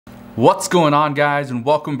What's going on, guys, and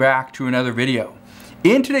welcome back to another video.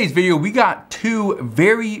 In today's video, we got two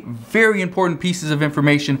very important pieces of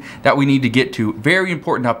information that we need to get to. Very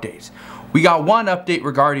important updates. We got one update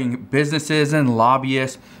regarding businesses and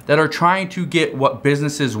lobbyists that are trying to get what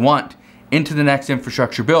businesses want into the next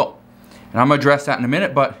infrastructure bill. And I'm gonna address that in a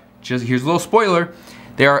minute, but just here's a little spoiler.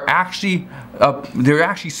 They're actually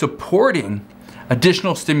supporting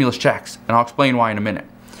additional stimulus checks, and I'll explain why in a minute.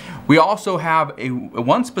 We also have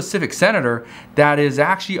one specific senator that is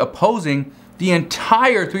actually opposing the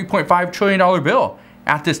entire $3.5 trillion bill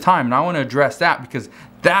at this time. And I want to address that because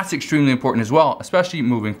that's extremely important as well, especially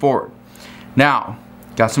moving forward. Now,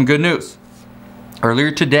 got some good news.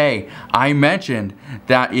 Earlier today, I mentioned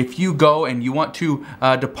that if you go and you want to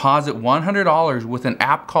deposit $100 with an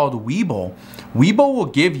app called Webull, Webull will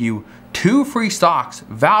give you 2 free stocks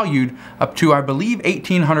valued up to, I believe,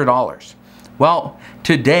 $1,800. Well,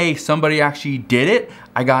 today somebody actually did it.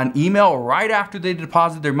 I got an email right after they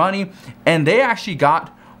deposited their money, and they actually got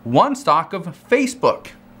one stock of Facebook.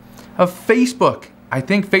 I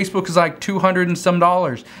think Facebook is like $200 and some.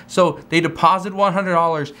 So they deposited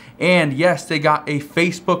 $100, and yes, they got a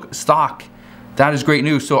Facebook stock. That is great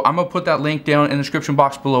news. So I'm gonna put that link down in the description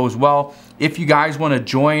box below as well. If you guys want to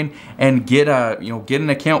join and get an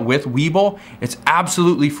account with Webull, it's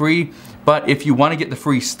absolutely free. But if you want to get the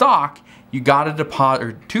free stock, you gotta deposit,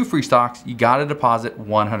 or 2 free stocks, you gotta deposit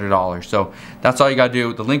 $100. So that's all you gotta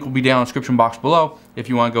do. The link will be down in the description box below if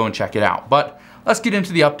you wanna go and check it out. But let's get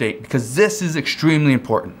into the update because this is extremely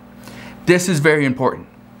important. This is very important.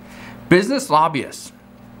 Business lobbyists,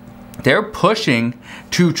 they're pushing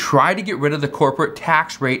to try to get rid of the corporate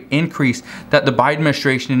tax rate increase that the Biden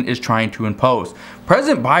administration is trying to impose.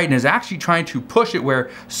 President Biden is actually trying to push it where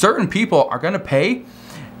certain people are gonna pay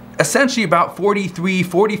essentially about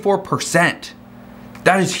 44%.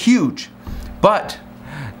 That is huge. But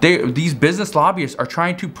these business lobbyists are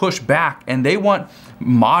trying to push back, and they want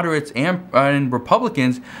moderates and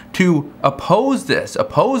Republicans to oppose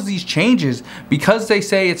these changes, because they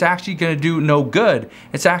say it's actually going to do no good.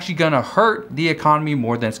 It's actually going to hurt the economy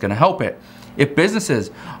more than it's going to help it. If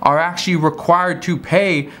businesses are actually required to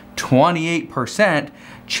pay 28%,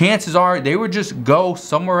 chances are they would just go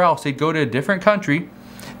somewhere else. They'd go to a different country.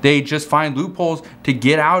 They just find loopholes to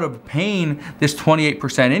get out of paying this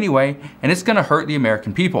 28% anyway, and it's gonna hurt the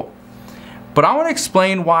American people. But I wanna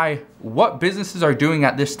explain why what businesses are doing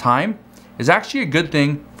at this time is actually a good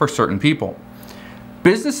thing for certain people.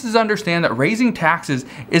 Businesses understand that raising taxes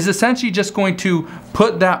is essentially just going to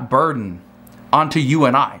put that burden onto you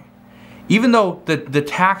and I. Even though the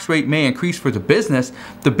tax rate may increase for the business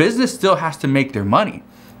still has to make their money.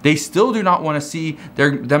 They still do not want to see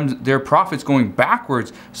their profits going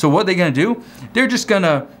backwards. So what are they going to do? They're just going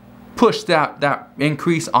to push that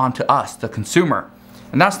increase onto us, the consumer.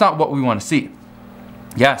 And that's not what we want to see.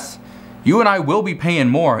 Yes, you and I will be paying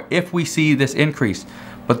more if we see this increase,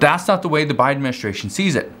 but that's not the way the Biden administration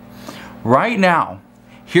sees it. Right now,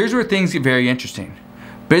 here's where things get very interesting.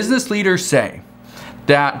 Business leaders say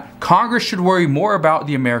that Congress should worry more about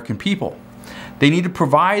the American people. They need to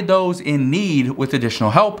provide those in need with additional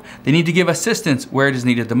help. They need to give assistance where it is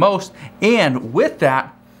needed the most. And with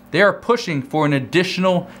that, they are pushing for an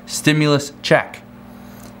additional stimulus check.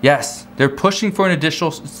 Yes, they're pushing for an additional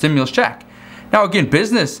stimulus check. Now again,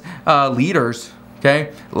 business leaders,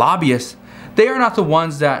 lobbyists, they are not the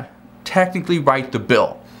ones that technically write the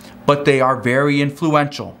bill, but they are very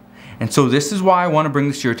influential. And so this is why I want to bring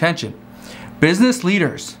this to your attention. Business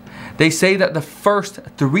leaders, they say that the first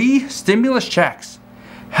 3 stimulus checks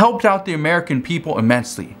helped out the American people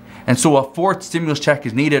immensely. And so a 4th stimulus check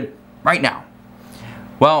is needed right now.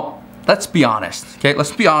 Well, let's be honest,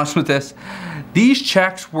 Let's be honest with this. These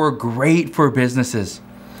checks were great for businesses.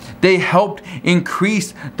 They helped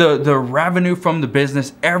increase the revenue from the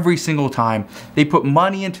business every single time. They put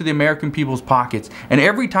money into the American people's pockets. And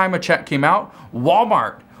every time a check came out,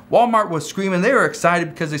 Walmart was screaming. They were excited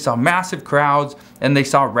because they saw massive crowds and they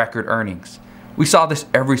saw record earnings. We saw this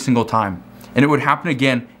every single time. And it would happen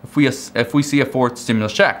again if we see a 4th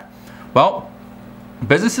stimulus check. Well,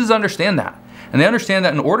 businesses understand that. And they understand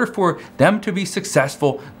that in order for them to be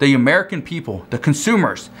successful, the American people, the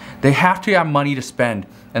consumers, they have to have money to spend.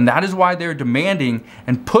 And that is why they're demanding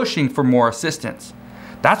and pushing for more assistance.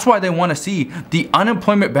 That's why they want to see the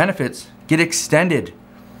unemployment benefits get extended.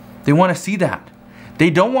 They want to see that. They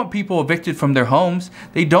don't want people evicted from their homes.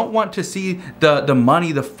 They don't want to see the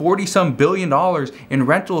money, the $40-some billion in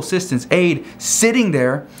rental assistance aid sitting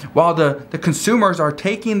there while the consumers are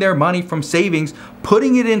taking their money from savings,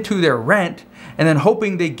 putting it into their rent, and then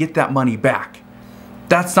hoping they get that money back.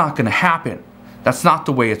 That's not going to happen. That's not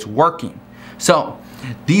the way it's working. So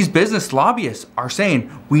these business lobbyists are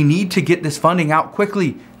saying we need to get this funding out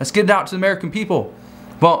quickly. Let's get it out to the American people.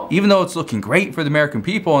 Well, even though it's looking great for the American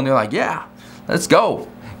people and they're like, yeah, let's go.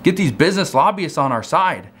 Get these business lobbyists on our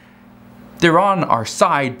side. They're on our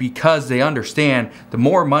side because they understand the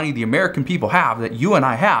more money the American people have, that you and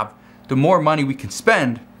I have, the more money we can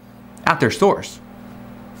spend at their stores.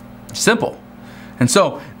 Simple. And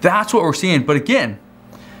so that's what we're seeing. But again,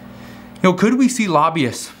 could we see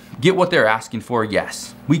lobbyists get what they're asking for?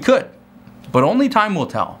 Yes, we could. But only time will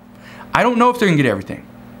tell. I don't know if they're going to get everything.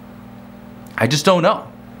 I just don't know.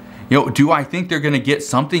 Do I think they're going to get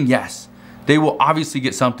something? Yes. They will obviously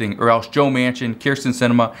get something, or else Joe Manchin, Kyrsten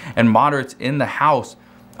Sinema, and moderates in the House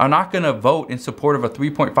are not going to vote in support of a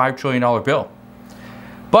 $3.5 trillion bill.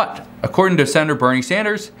 But according to Senator Bernie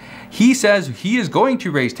Sanders, he says he is going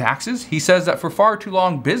to raise taxes. He says that for far too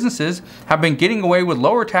long, businesses have been getting away with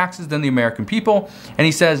lower taxes than the American people. And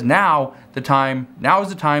he says now is the time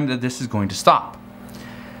that this is going to stop.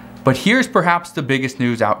 But here's perhaps the biggest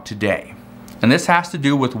news out today. And this has to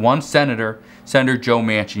do with one senator, Senator Joe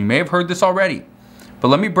Manchin. You may have heard this already, but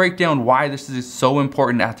let me break down why this is so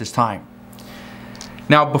important at this time.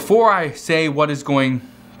 Now, before I say what is going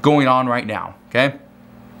on right now, okay?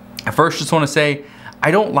 I first just want to say,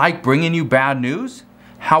 I don't like bringing you bad news.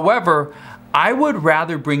 However, I would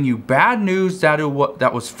rather bring you bad news that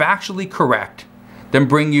was factually correct than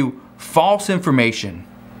bring you false information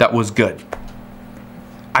that was good.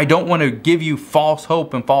 I don't want to give you false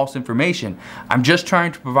hope and false information. I'm just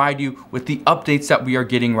trying to provide you with the updates that we are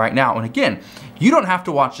getting right now. And again, you don't have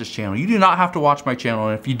to watch this channel. You do not have to watch my channel.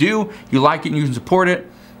 And if you do, you like it and you can support it,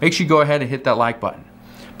 make sure you go ahead and hit that like button.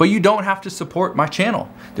 But you don't have to support my channel.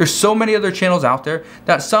 There's so many other channels out there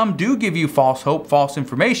that some do give you false hope, false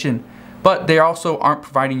information, but they also aren't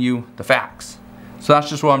providing you the facts. So that's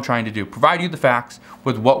just what I'm trying to do, provide you the facts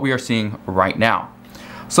with what we are seeing right now.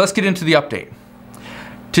 So let's get into the update.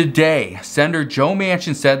 Today, Senator Joe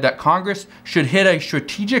Manchin said that Congress should hit a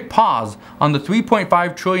strategic pause on the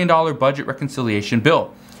 $3.5 trillion budget reconciliation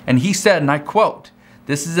bill. And he said, and I quote,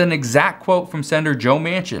 this is an exact quote from Senator Joe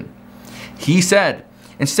Manchin. He said,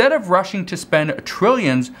 instead of rushing to spend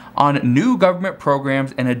trillions on new government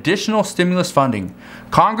programs and additional stimulus funding,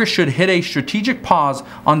 Congress should hit a strategic pause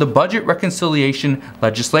on the budget reconciliation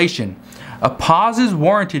legislation. A pause is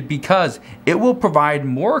warranted because it will provide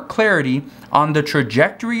more clarity on the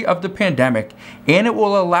trajectory of the pandemic, and it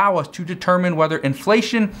will allow us to determine whether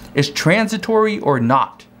inflation is transitory or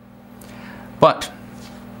not. But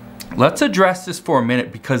let's address this for a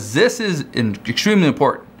minute because this is extremely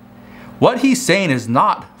important. What he's saying is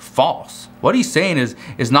not false. What he's saying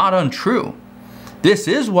is not untrue. This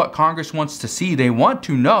is what Congress wants to see. They want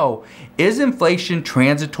to know, is inflation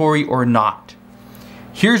transitory or not?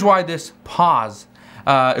 Here's why this pause,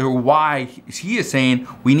 or why he is saying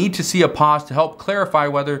we need to see a pause to help clarify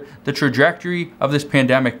whether the trajectory of this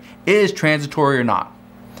pandemic is transitory or not.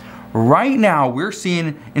 Right now, we're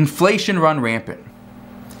seeing inflation run rampant.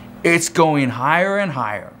 It's going higher and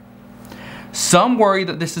higher. Some worry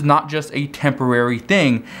that this is not just a temporary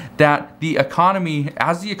thing, that the economy,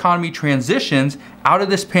 as the economy transitions out of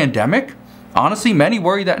this pandemic, honestly, many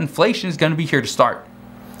worry that inflation is going to be here to start,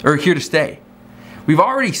 or here to stay. We've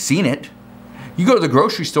already seen it. You go to the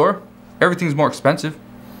grocery store, everything's more expensive.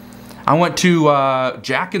 I went to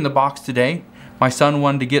Jack in the Box today. My son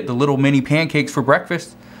wanted to get the little mini pancakes for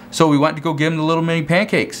breakfast, so we went to go give him the little mini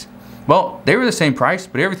pancakes. Well, they were the same price,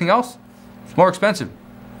 but everything else is more expensive.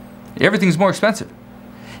 Everything's more expensive.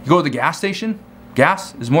 You go to the gas station,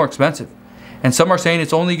 gas is more expensive. And some are saying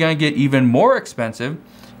it's only going to get even more expensive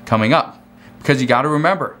coming up. Because you got to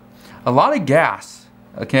remember, a lot of gas,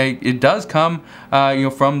 okay, it does come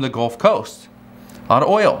from the Gulf Coast. A lot of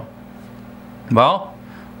oil. Well,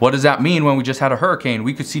 what does that mean when we just had a hurricane?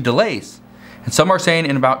 We could see delays. And some are saying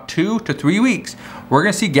in about 2 to 3 weeks, we're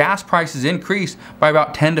going to see gas prices increase by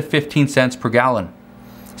about 10 to 15 cents per gallon.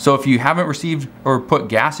 So if you haven't received or put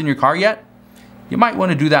gas in your car yet, you might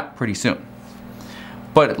want to do that pretty soon.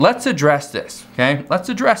 But let's address this, okay? Let's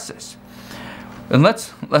address this. And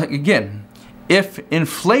again, if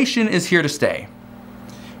inflation is here to stay,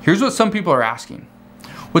 here's what some people are asking.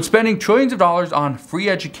 With spending trillions of dollars on free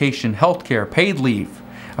education, healthcare, paid leave,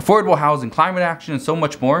 affordable housing, climate action, and so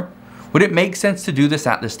much more, would it make sense to do this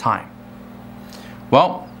at this time?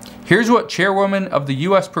 Well, here's what Chairwoman of the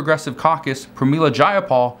U.S. Progressive Caucus, Pramila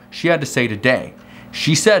Jayapal, she had to say today.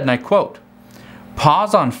 She said, and I quote,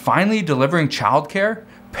 pause on finally delivering childcare,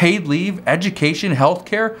 paid leave, education,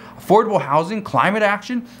 healthcare, affordable housing, climate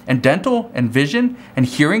action, and dental and vision and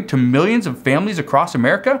hearing to millions of families across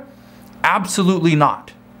America? Absolutely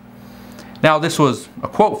not. Now, this was a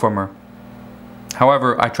quote from her.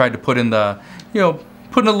 However, I tried to put in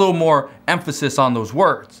putting a little more emphasis on those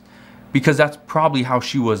words, because that's probably how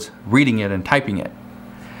she was reading it and typing it.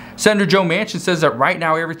 Senator Joe Manchin says that right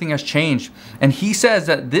now everything has changed, and he says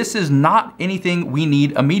that this is not anything we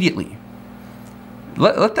need immediately.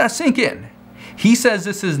 Let that sink in. He says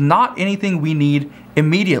this is not anything we need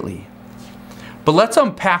immediately. But let's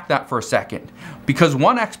unpack that for a second, because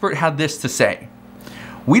one expert had this to say.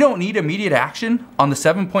 We don't need immediate action on the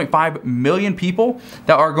 7.5 million people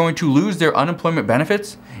that are going to lose their unemployment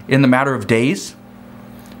benefits in the matter of days.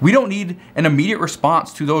 We don't need an immediate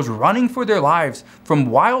response to those running for their lives from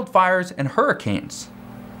wildfires and hurricanes.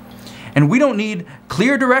 And we don't need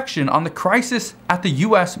clear direction on the crisis at the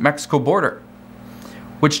US-Mexico border,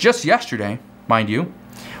 which just yesterday, mind you,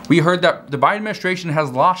 we heard that the Biden administration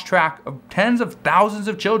has lost track of tens of thousands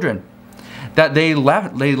of children that they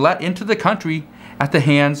let into the country at the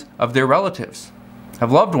hands of their relatives,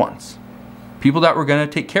 of loved ones, people that were going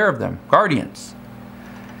to take care of them, guardians.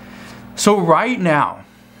 So right now,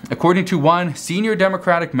 according to one senior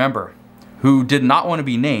Democratic member who did not want to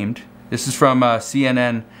be named, this is from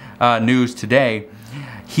CNN News Today,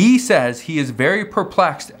 he says he is very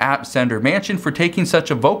perplexed at Senator Manchin for taking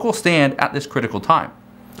such a vocal stand at this critical time.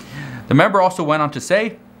 The member also went on to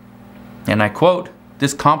say, and I quote,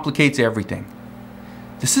 "This complicates everything."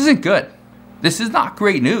 This isn't good. This is not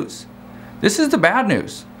great news. This is the bad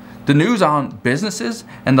news. The news on businesses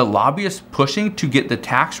and the lobbyists pushing to get the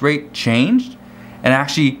tax rate changed and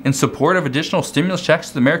actually in support of additional stimulus checks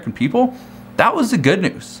to the American people, that was the good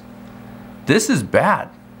news. This is bad.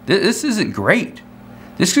 This isn't great.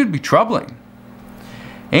 This could be troubling.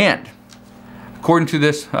 And according to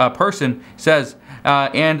this person, says,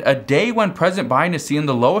 and a day when President Biden is seeing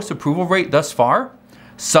the lowest approval rate thus far,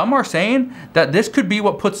 some are saying that this could be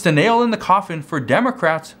what puts the nail in the coffin for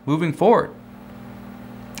Democrats moving forward.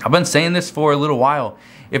 I've been saying this for a little while.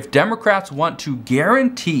 If Democrats want to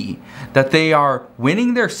guarantee that they are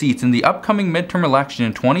winning their seats in the upcoming midterm election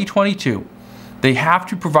in 2022, they have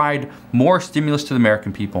to provide more stimulus to the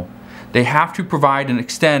American people. They have to provide and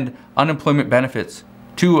extend unemployment benefits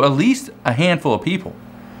to at least a handful of people.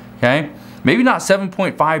 Okay? Maybe not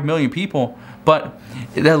 7.5 million people, but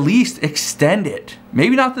at least extend it.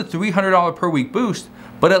 Maybe not the $300 per week boost,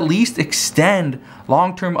 but at least extend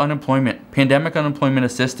long-term unemployment, pandemic unemployment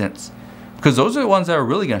assistance, because those are the ones that are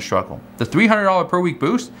really going to struggle. The $300 per week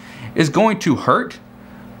boost is going to hurt,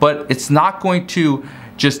 but it's not going to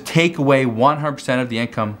just take away 100% of the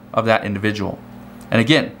income of that individual. And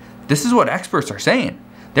again, this is what experts are saying.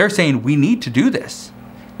 They're saying we need to do this.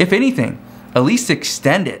 If anything, at least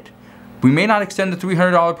extend it. We may not extend the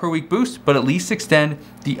 $300 per week boost, but at least extend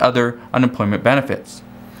the other unemployment benefits.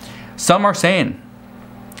 Some are saying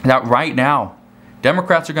that right now,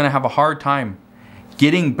 Democrats are going to have a hard time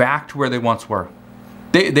getting back to where they once were.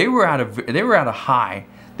 They were at a high.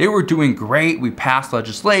 They were doing great. We passed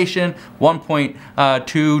legislation,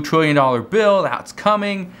 $1.2 trillion bill, that's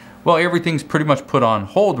coming. Well, everything's pretty much put on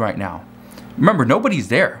hold right now. Remember, nobody's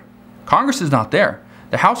there. Congress is not there.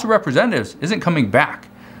 The House of Representatives isn't coming back.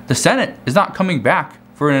 The Senate is not coming back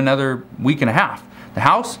for another week and a half. The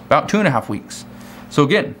House, about 2.5 weeks. So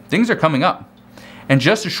again, things are coming up. And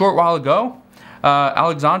just a short while ago,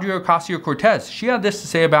 Alexandria Ocasio-Cortez, she had this to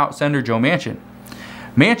say about Senator Joe Manchin.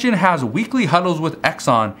 Manchin has weekly huddles with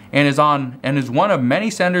Exxon and is one of many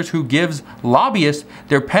senators who gives lobbyists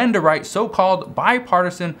their pen to write so-called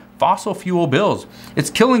bipartisan fossil fuel bills. It's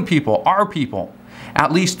killing people, our people.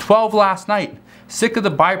 At least 12 last night. Sick of the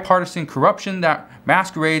bipartisan corruption that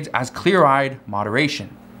masquerades as clear-eyed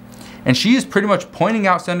moderation. And she is pretty much pointing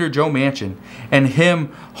out Senator Joe Manchin and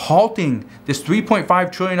him halting this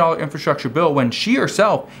 $3.5 trillion infrastructure bill when she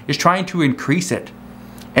herself is trying to increase it.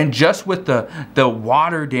 And just with the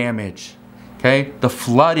water damage, okay, the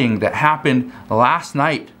flooding that happened last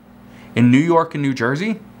night in New York and New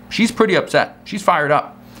Jersey, she's pretty upset. She's fired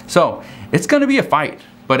up. So it's going to be a fight.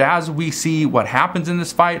 But as we see what happens in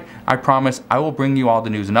this fight, I promise I will bring you all the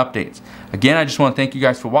news and updates. Again, I just want to thank you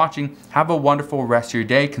guys for watching. Have a wonderful rest of your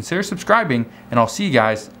day. Consider subscribing, and I'll see you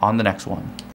guys on the next one.